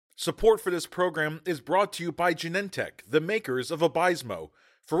Support for this program is brought to you by Genentech, the makers of Vabysmo,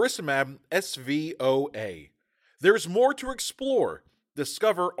 faricimab SVOA. There's more to explore.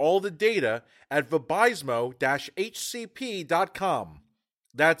 Discover all the data at vabysmo-hcp.com.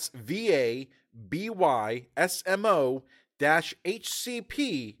 That's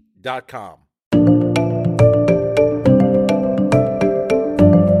VABYSMO-HCP.com.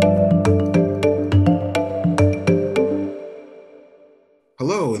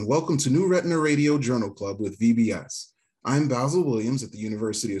 Hello, and welcome to New Retina Radio Journal Club with VBS. I'm Basil Williams at the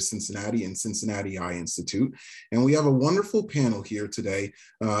University of Cincinnati and Cincinnati Eye Institute, and we have a wonderful panel here today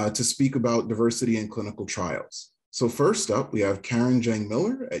to speak about diversity in clinical trials. So first up, we have Karen Jang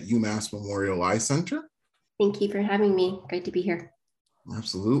Miller at UMass Memorial Eye Center. Thank you for having me. Great to be here.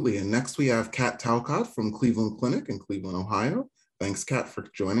 Absolutely. And next we have Kat Talcott from Cleveland Clinic in Cleveland, Ohio. Thanks, Kat, for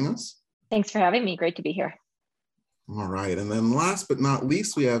joining us. Thanks for having me. Great to be here. All right. And then last but not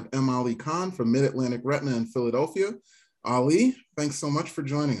least, we have M. Ali Khan from Mid-Atlantic Retina in Philadelphia. Ali, thanks so much for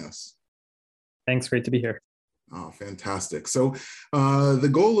joining us. Thanks. Great to be here. Oh, fantastic. So the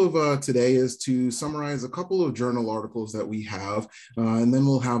goal of today is to summarize a couple of journal articles that we have, and then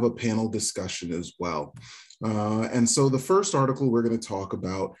we'll have a panel discussion as well. And so the first article we're going to talk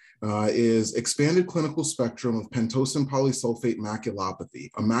about is Expanded Clinical Spectrum of Pentosan Polysulfate Maculopathy,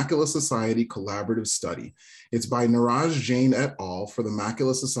 a Macula Society collaborative study. It's by Niraj Jain et al. For the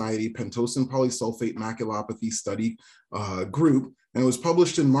Macula Society Pentosan Polysulfate Maculopathy Study Group, and it was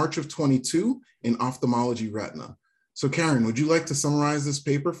published in March of 22 in Ophthalmology Retina. So Karen, would you like to summarize this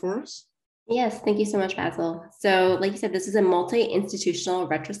paper for us? Yes, thank you so much, Basil. So like you said, this is a multi-institutional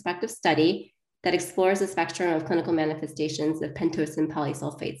retrospective study that explores the spectrum of clinical manifestations of pentosan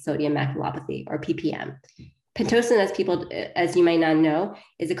polysulfate sodium maculopathy, or PPM. Pentosan, as you might not know,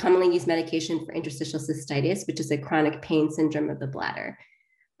 is a commonly used medication for interstitial cystitis, which is a chronic pain syndrome of the bladder.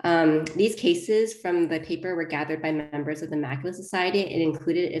 These cases from the paper were gathered by members of the Macula Society. It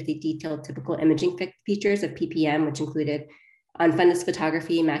included if they detailed typical imaging features of PPM, which included on fundus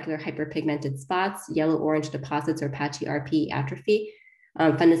photography, macular hyperpigmented spots, yellow-orange deposits or patchy RP atrophy.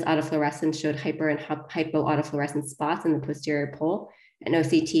 Fundus autofluorescence showed hyper and hypoautofluorescent spots in the posterior pole, and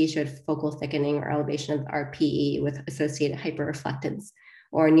OCT showed focal thickening or elevation of RPE with associated hyperreflectance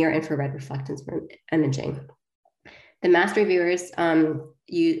or near-infrared reflectance from imaging. The mass reviewers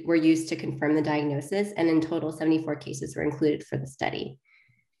were used to confirm the diagnosis, and in total, 74 cases were included for the study.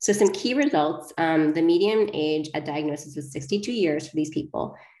 So some key results, the median age at diagnosis was 62 years for these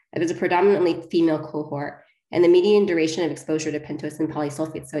people. It was a predominantly female cohort, and the median duration of exposure to pentosan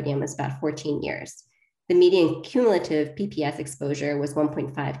polysulfate sodium was about 14 years. The median cumulative PPS exposure was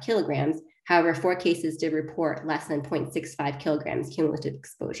 1.5 kilograms. However, 4 cases did report less than 0.65 kilograms cumulative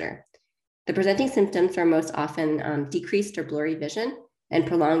exposure. The presenting symptoms are most often decreased or blurry vision and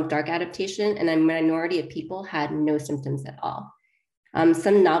prolonged dark adaptation, and a minority of people had no symptoms at all.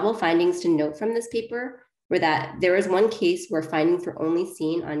 Some novel findings to note from this paper were that there was one case where findings were only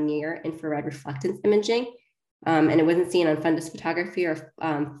seen on near infrared reflectance imaging, and it wasn't seen on fundus photography or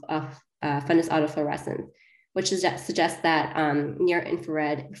fundus autofluorescence, which suggests that near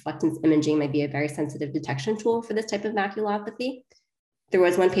infrared reflectance imaging might be a very sensitive detection tool for this type of maculopathy. There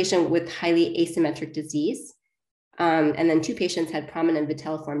was one patient with highly asymmetric disease, and then 2 patients had prominent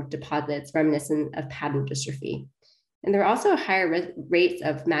vitelliform deposits reminiscent of pattern dystrophy. And there were also higher rates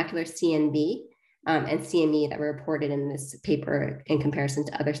of macular CNV and CME that were reported in this paper in comparison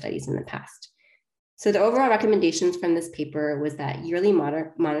to other studies in the past. So the overall recommendations from this paper was that yearly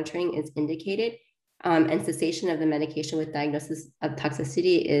monitoring is indicated, and cessation of the medication with diagnosis of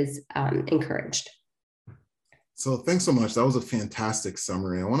toxicity is encouraged. So thanks so much. That was a fantastic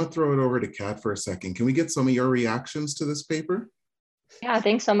summary. I want to throw it over to Kat for a second. Can we get some of your reactions to this paper? Yeah,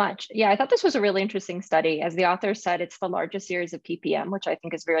 thanks so much. Yeah, I thought this was a really interesting study. As the author said, it's the largest series of PPM, which I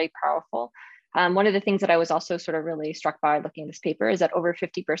think is very powerful. One of the things that I was also sort of really struck by looking at this paper is that over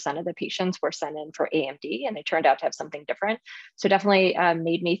 50% of the patients were sent in for AMD, and they turned out to have something different. So definitely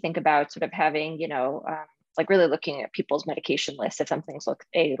made me think about sort of having, like really looking at people's medication lists if some things look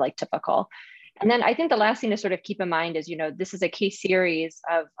like typical. And then I think the last thing to sort of keep in mind is, this is a case series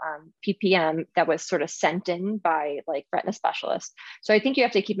of PPM that was sort of sent in by like retina specialists. So I think you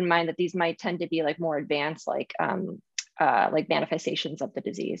have to keep in mind that these might tend to be like more advanced, like manifestations of the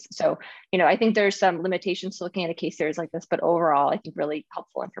disease. So, I think there's some limitations to looking at a case series like this, but overall, I think really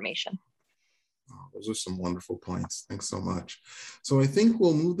helpful information. Oh, those are some wonderful points. Thanks so much. So I think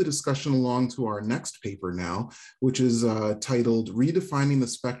we'll move the discussion along to our next paper now, which is titled Redefining the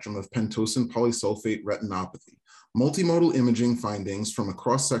Spectrum of Pentosan Polysulfate Retinopathy, Multimodal Imaging Findings from a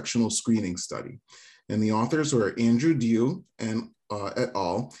Cross-Sectional Screening Study. And the authors are Andrew Dew and et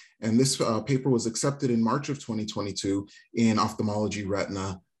al. And this paper was accepted in March of 2022 in Ophthalmology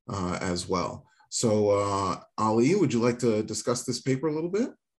Retina as well. So Ali, would you like to discuss this paper a little bit?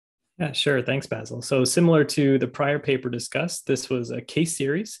 Yeah, sure. Thanks, Basil. So similar to the prior paper discussed, this was a case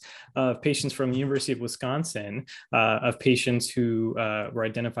series of patients from the University of Wisconsin, of patients who were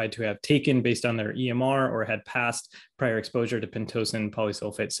identified to have taken based on their EMR or had past prior exposure to pentosan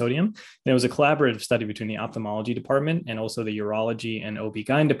polysulfate sodium. And it was a collaborative study between the ophthalmology department and also the urology and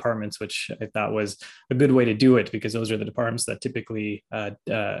OB-GYN departments, which I thought was a good way to do it because those are the departments that typically,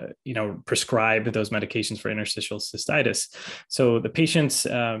 prescribe those medications for interstitial cystitis. So the patients,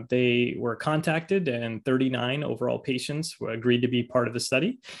 they were contacted, and 39 overall patients agreed to be part of the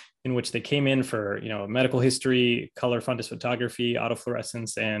study, in which they came in for, medical history, color fundus photography,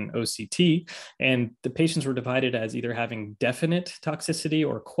 autofluorescence, and OCT. And the patients were divided as either having definite toxicity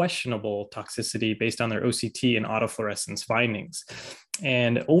or questionable toxicity based on their OCT and autofluorescence findings.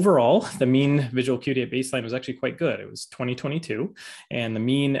 And overall, the mean visual acuity at baseline was actually quite good. It was 20/22, and the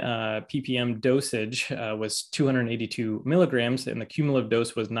mean ppm dosage was 282 milligrams, and the cumulative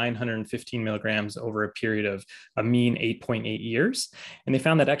dose was 915 milligrams over a period of a mean 8.8 years. And they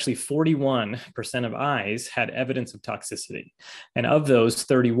found that actually 41% of eyes had evidence of toxicity. And of those,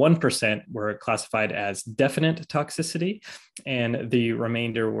 31% were classified as definite toxicity, and the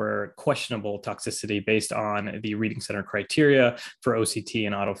remainder were questionable toxicity based on the reading center criteria for OCT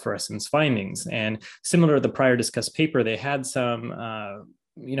and autofluorescence findings. And similar to the prior discussed paper, they had some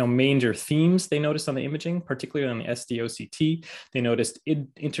major themes they noticed on the imaging, particularly on the SD-OCT. They noticed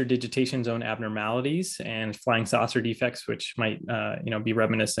interdigitation zone abnormalities and flying saucer defects, which might be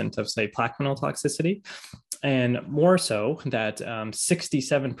reminiscent of, say, Plaquenil toxicity. And more so that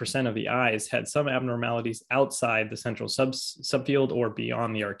 67% of the eyes had some abnormalities outside the central subfield or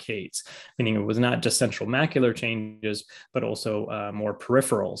beyond the arcades, meaning it was not just central macular changes, but also more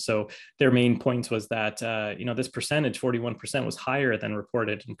peripheral. So their main points was that, this percentage, 41%, was higher than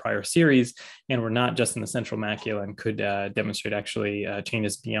reported in prior series, and were not just in the central macula and could demonstrate actually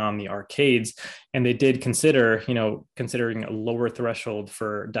changes beyond the arcades. And they did consider, considering a lower threshold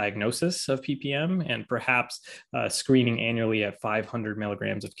for diagnosis of PPM and perhaps screening annually at 500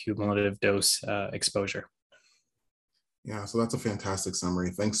 milligrams of cumulative dose exposure. Yeah, so that's a fantastic summary.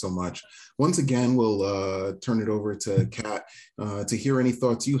 Thanks so much. Once again, we'll turn it over to Kat to hear any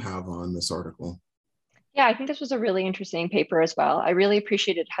thoughts you have on this article. Yeah, I think this was a really interesting paper as well. I really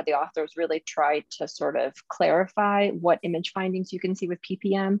appreciated how the authors really tried to sort of clarify what image findings you can see with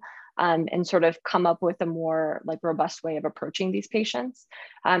PPM, and sort of come up with a more robust way of approaching these patients.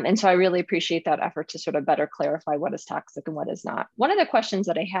 And so I really appreciate that effort to sort of better clarify what is toxic and what is not. One of the questions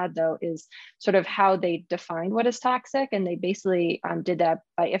that I had, though, is sort of how they defined what is toxic. And they basically did that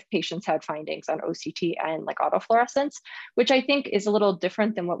by if patients had findings on OCT and autofluorescence, which I think is a little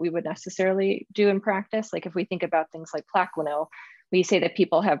different than what we would necessarily do in practice. Like if we think about things like Plaquenil, we say that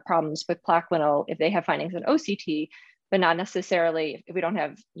people have problems with Plaquenil if they have findings on OCT, but not necessarily if we don't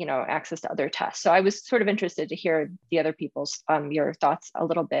have, access to other tests. So I was sort of interested to hear the other people's, your thoughts a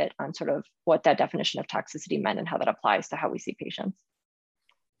little bit on sort of what that definition of toxicity meant and how that applies to how we see patients.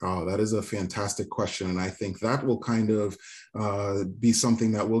 Oh, that is a fantastic question. And I think that will kind of be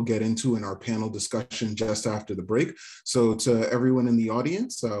something that we'll get into in our panel discussion just after the break. So to everyone in the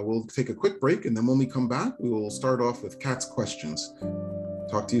audience, we'll take a quick break. And then when we come back, we will start off with Kat's questions.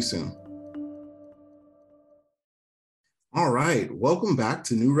 Talk to you soon. All right, welcome back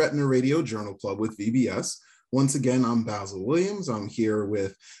to New Retina Radio Journal Club with VBS. Once again, I'm Basil Williams. I'm here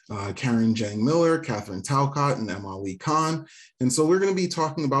with Karen Jang Miller, Catherine Talcott, and Emily Khan. And so we're going to be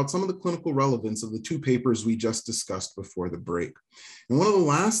talking about some of the clinical relevance of the two papers we just discussed before the break. And one of the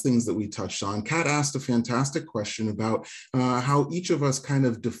last things that we touched on, Kat asked a fantastic question about how each of us kind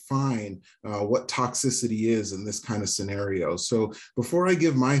of define what toxicity is in this kind of scenario. So before I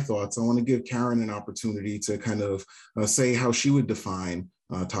give my thoughts, I want to give Karen an opportunity to kind of say how she would define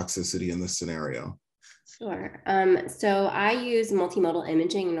toxicity in this scenario. Sure. So I use multimodal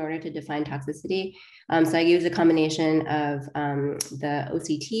imaging in order to define toxicity. So I use a combination of the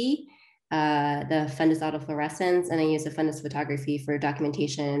OCT, the fundus autofluorescence, and I use the fundus photography for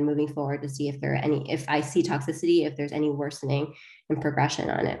documentation moving forward to see if there are if I see toxicity, if there's any worsening and progression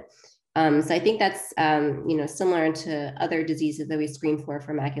on it. So I think that's, similar to other diseases that we screen for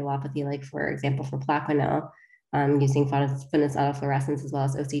maculopathy, like for example, for Plaquenil, using fundus autofluorescence as well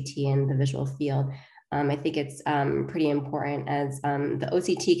as OCT in the visual field. I think it's pretty important as the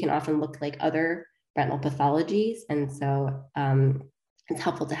OCT can often look like other retinal pathologies. And so it's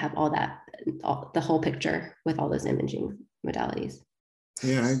helpful to have the whole picture with all those imaging modalities.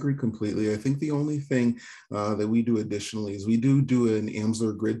 Yeah, I agree completely. I think the only thing that we do additionally is we do an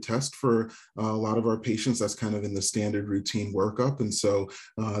Amsler grid test for a lot of our patients. That's kind of in the standard routine workup. And so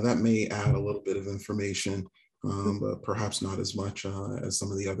that may add a little bit of information, but perhaps not as much as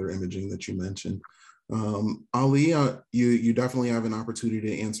some of the other imaging that you mentioned. Ali, you definitely have an opportunity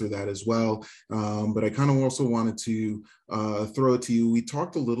to answer that as well. But I kind of also wanted to throw it to you. We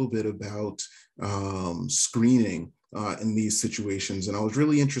talked a little bit about screening in these situations. And I was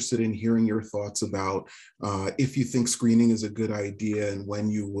really interested in hearing your thoughts about if you think screening is a good idea and when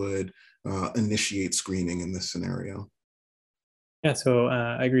you would initiate screening in this scenario. Yeah, so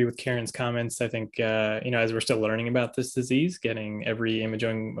I agree with Karen's comments. I think, as we're still learning about this disease, getting every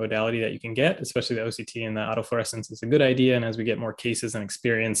imaging modality that you can get, especially the OCT and the autofluorescence, is a good idea. And as we get more cases and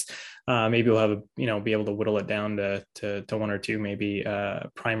experience, maybe we'll have, be able to whittle it down to one or two maybe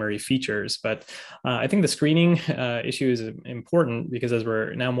primary features. But I think the screening issue is important because as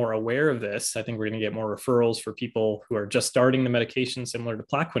we're now more aware of this, I think we're going to get more referrals for people who are just starting the medication similar to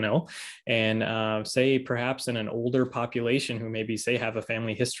Plaquenil, and say perhaps in an older population who maybe say have a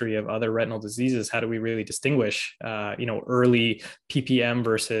family history of other retinal diseases, how do we really distinguish early PPM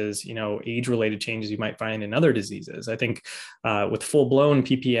versus age-related changes you might find in other diseases? I think with full-blown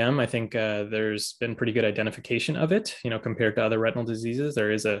PPM, I think there's been pretty good identification of it, compared to other retinal diseases.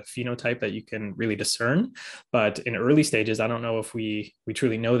 There is a phenotype that you can really discern, but in early stages, I don't know if we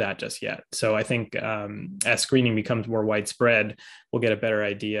truly know that just yet. So I think as screening becomes more widespread, we'll get a better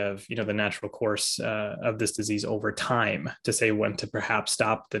idea of the natural course of this disease over time to say when to perhaps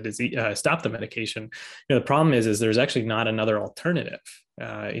stop the disease, stop the medication. The problem is there's actually not another alternative.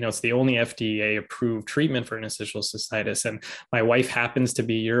 It's the only FDA approved treatment for interstitial cystitis. And my wife happens to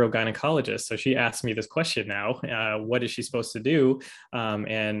be a urogynecologist. So she asked me this question now, what is she supposed to do?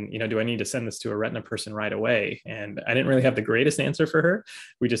 And do I need to send this to a retina person right away? And I didn't really have the greatest answer for her.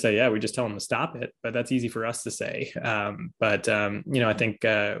 We just say, yeah, we just tell them to stop it, but that's easy for us to say. I think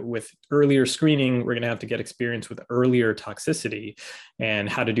with earlier screening, we're going to have to get experience with earlier toxicity, and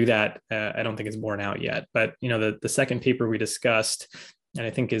how to do that. I don't think is borne out yet, but the second paper we discussed, and I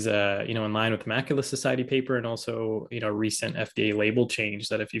think is in line with the Macula Society paper, and also recent FDA label change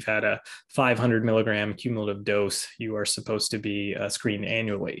that if you've had a 500 milligram cumulative dose, you are supposed to be screened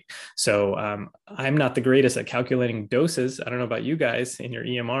annually. So I'm not the greatest at calculating doses. I don't know about you guys in your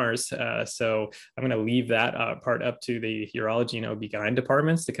EMRs. So I'm going to leave that part up to the urology and OB-GYN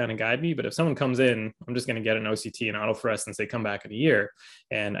departments to kind of guide me. But if someone comes in, I'm just going to get an OCT and autofluorescence. They come back in a year,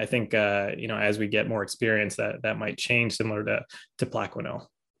 and I think as we get more experience, that might change, similar to Plaquenil. I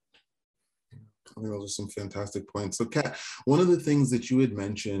think those are some fantastic points. So, Kat, one of the things that you had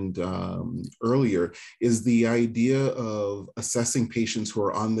mentioned earlier is the idea of assessing patients who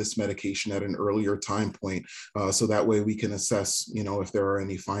are on this medication at an earlier time point, so that way we can assess, if there are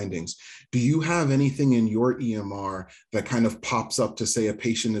any findings. Do you have anything in your EMR that kind of pops up to say a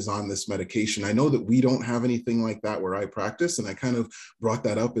patient is on this medication? I know that we don't have anything like that where I practice, and I kind of brought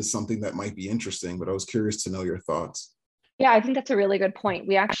that up as something that might be interesting, but I was curious to know your thoughts. Yeah, I think that's a really good point.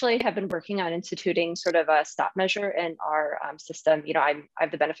 We actually have been working on instituting sort of a stop measure in our system. I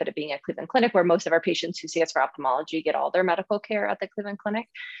have the benefit of being at Cleveland Clinic, where most of our patients who see us for ophthalmology get all their medical care at the Cleveland Clinic.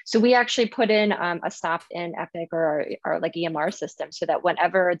 So we actually put in a stop in Epic or our like EMR system, so that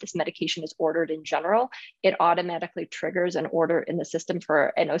whenever this medication is ordered in general, it automatically triggers an order in the system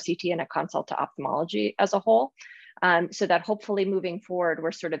for an OCT and a consult to ophthalmology as a whole. So that hopefully moving forward,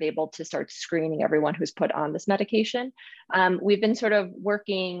 we're sort of able to start screening everyone who's put on this medication. We've been sort of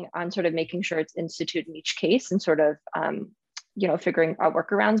working on sort of making sure it's instituted in each case and sort of, figuring out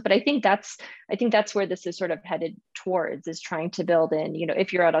workarounds. But I think that's where this is sort of headed towards, is trying to build in,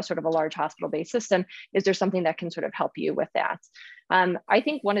 if you're at a sort of a large hospital-based system, is there something that can sort of help you with that? I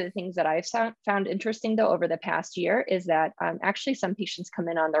think one of the things that I've found interesting, though, over the past year is that actually some patients come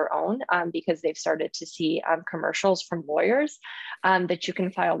in on their own because they've started to see commercials from lawyers that you can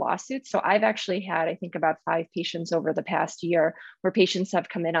file lawsuits. So I've actually had, I think, about 5 patients over the past year where patients have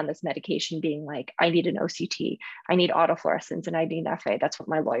come in on this medication being like, I need an OCT, I need autofluorescence, and I need an FA. That's what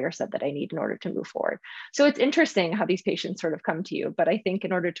my lawyer said that I need in order to move forward. So it's interesting how these patients sort of come to you. But I think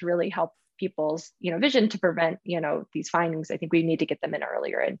in order to really help people's vision to prevent these findings, I think we need to get them in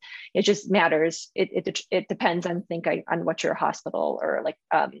earlier, and it just matters. It depends on what your hospital or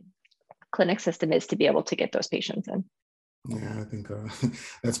clinic system is to be able to get those patients in. Yeah, I think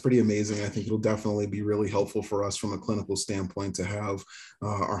that's pretty amazing. I think it'll definitely be really helpful for us from a clinical standpoint to have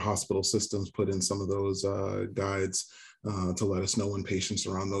our hospital systems put in some of those guides. to let us know when patients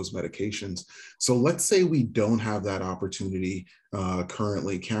are on those medications. So let's say we don't have that opportunity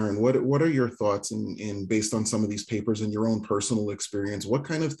currently. Karen, what are your thoughts in based on some of these papers and your own personal experience? What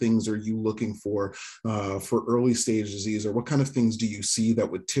kind of things are you looking for early stage disease, or what kind of things do you see that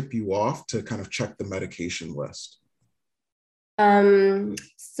would tip you off to kind of check the medication list?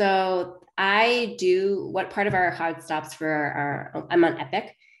 So I do what part of our hard stops for I'm on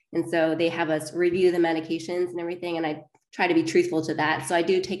Epic. And so they have us review the medications and everything. And I try to be truthful to that. So I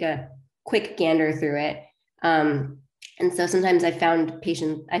do take a quick gander through it. And so sometimes I found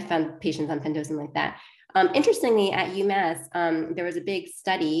patients on Pentosyn like that. Interestingly, at UMass, there was a big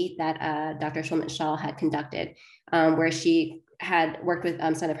study that Dr. Schulman-Shaw had conducted where she had worked with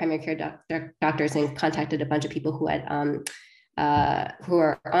some of the primary care doctors and contacted a bunch of people who had who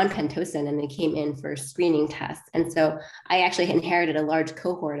are on Pentosyn, and they came in for screening tests. And so I actually inherited a large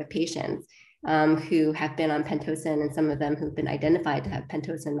cohort of patients who have been on Pentosyn, and some of them who've been identified to have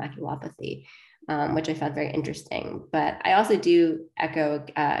Pentosyn maculopathy, which I found very interesting. But I also do echo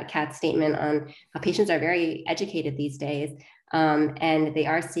Kat's statement on how patients are very educated these days. And they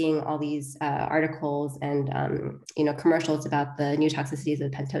are seeing all these articles and commercials about the new toxicities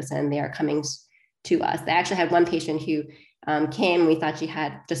of Pentosyn. They are coming to us. I actually had one patient who came, we thought she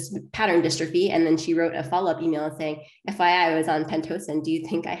had just pattern dystrophy. And then she wrote a follow-up email saying, FYI, I was on Pentosyn. Do you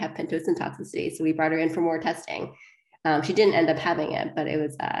think I have Pentosyn toxicity? So we brought her in for more testing. She didn't end up having it, but it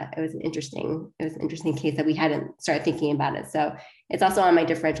was an interesting case that we hadn't started thinking about it. So it's also on my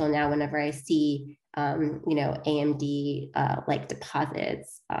differential now whenever I see AMD like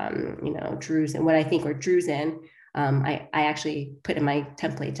deposits, drusen, what I think are drusen, I actually put in my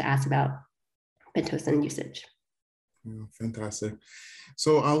template to ask about Pentosyn usage. Yeah, fantastic.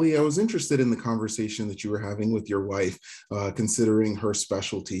 So Ali, I was interested in the conversation that you were having with your wife, considering her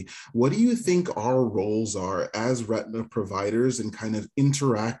specialty. What do you think our roles are as retina providers in kind of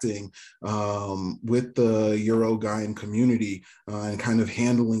interacting with the Urogyn community and kind of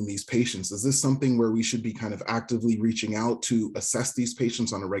handling these patients? Is this something where we should be kind of actively reaching out to assess these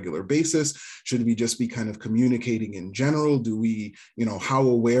patients on a regular basis? Should we just be kind of communicating in general? Do we, how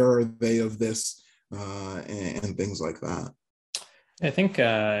aware are they of this? And things like that. I think,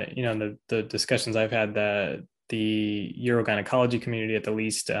 the discussions I've had, the urogynecology community at the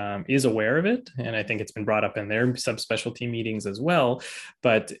least is aware of it. And I think it's been brought up in their subspecialty meetings as well.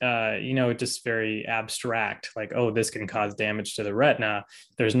 But, just very abstract, like, oh, this can cause damage to the retina.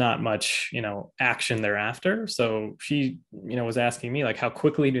 There's not much, action thereafter. So she, was asking me, like, how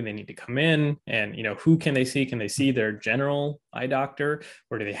quickly do they need to come in? And, who can they see? Can they see their general eye doctor,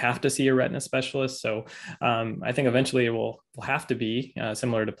 or do they have to see a retina specialist? So I think eventually it will have to be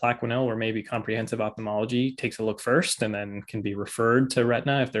similar to Plaquenil, where maybe comprehensive ophthalmology takes a look first and then can be referred to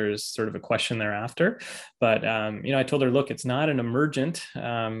retina if there's sort of a question thereafter. But, I told her, look, it's not an emergent,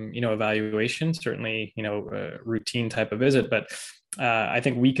 evaluation, certainly, a routine type of visit, but I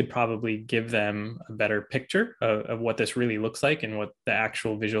think we could probably give them a better picture of what this really looks like and what the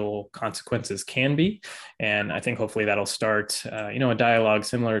actual visual consequences can be. And I think hopefully that'll start, a dialogue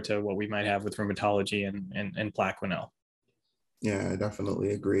similar to what we might have with rheumatology and Plaquenil. Yeah, I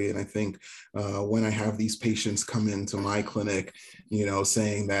definitely agree. And I think when I have these patients come into my clinic,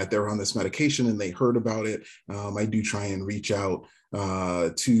 saying that they're on this medication and they heard about it, I do try and reach out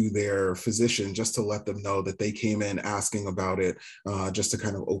to their physician just to let them know that they came in asking about it, just to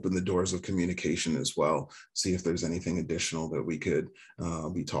kind of open the doors of communication as well, see if there's anything additional that we could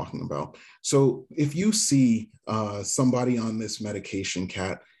be talking about. So if you see somebody on this medication,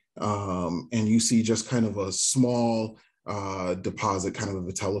 Kat, and you see just kind of a small deposit, kind of a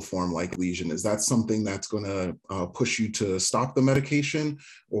vitelliform like lesion, is that something that's going to push you to stop the medication,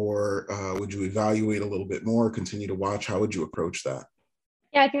 or would you evaluate a little bit more, continue to watch? How would you approach that?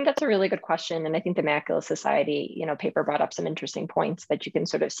 Yeah, I think that's a really good question. And I think the Macula Society, paper brought up some interesting points that you can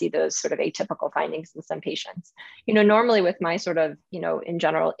sort of see those sort of atypical findings in some patients. Normally with my sort of, in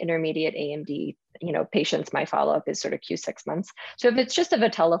general, intermediate AMD, patients, my follow-up is sort of Q6 months. So if it's just a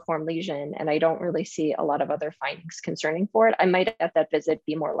vitelliform lesion and I don't really see a lot of other findings concerning for it, I might at that visit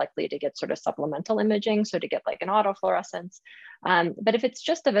be more likely to get sort of supplemental imaging, so to get like an autofluorescence. But if it's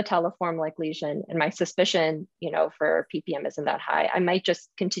just a vitelliform like lesion and my suspicion, for PPM isn't that high, I might just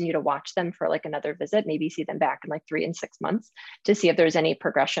continue to watch them for like another visit, maybe see them back in like 3 and 6 months to see if there's any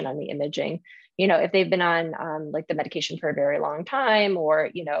progression on the imaging. If they've been on like the medication for a very long time,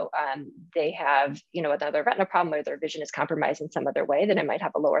 or, they have, another retina problem or their vision is compromised in some other way, then I might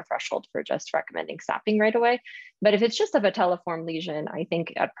have a lower threshold for just recommending stopping right away. But if it's just a vitelliform lesion, I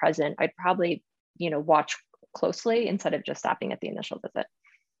think at present, I'd probably, watch closely instead of just stopping at the initial visit.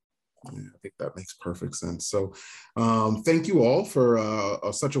 Yeah, I think that makes perfect sense. So thank you all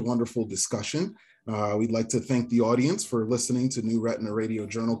for such a wonderful discussion. We'd like to thank the audience for listening to New Retina Radio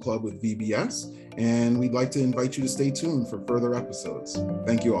Journal Club with VBS, and we'd like to invite you to stay tuned for further episodes.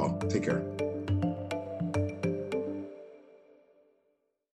 Thank you all. Take care.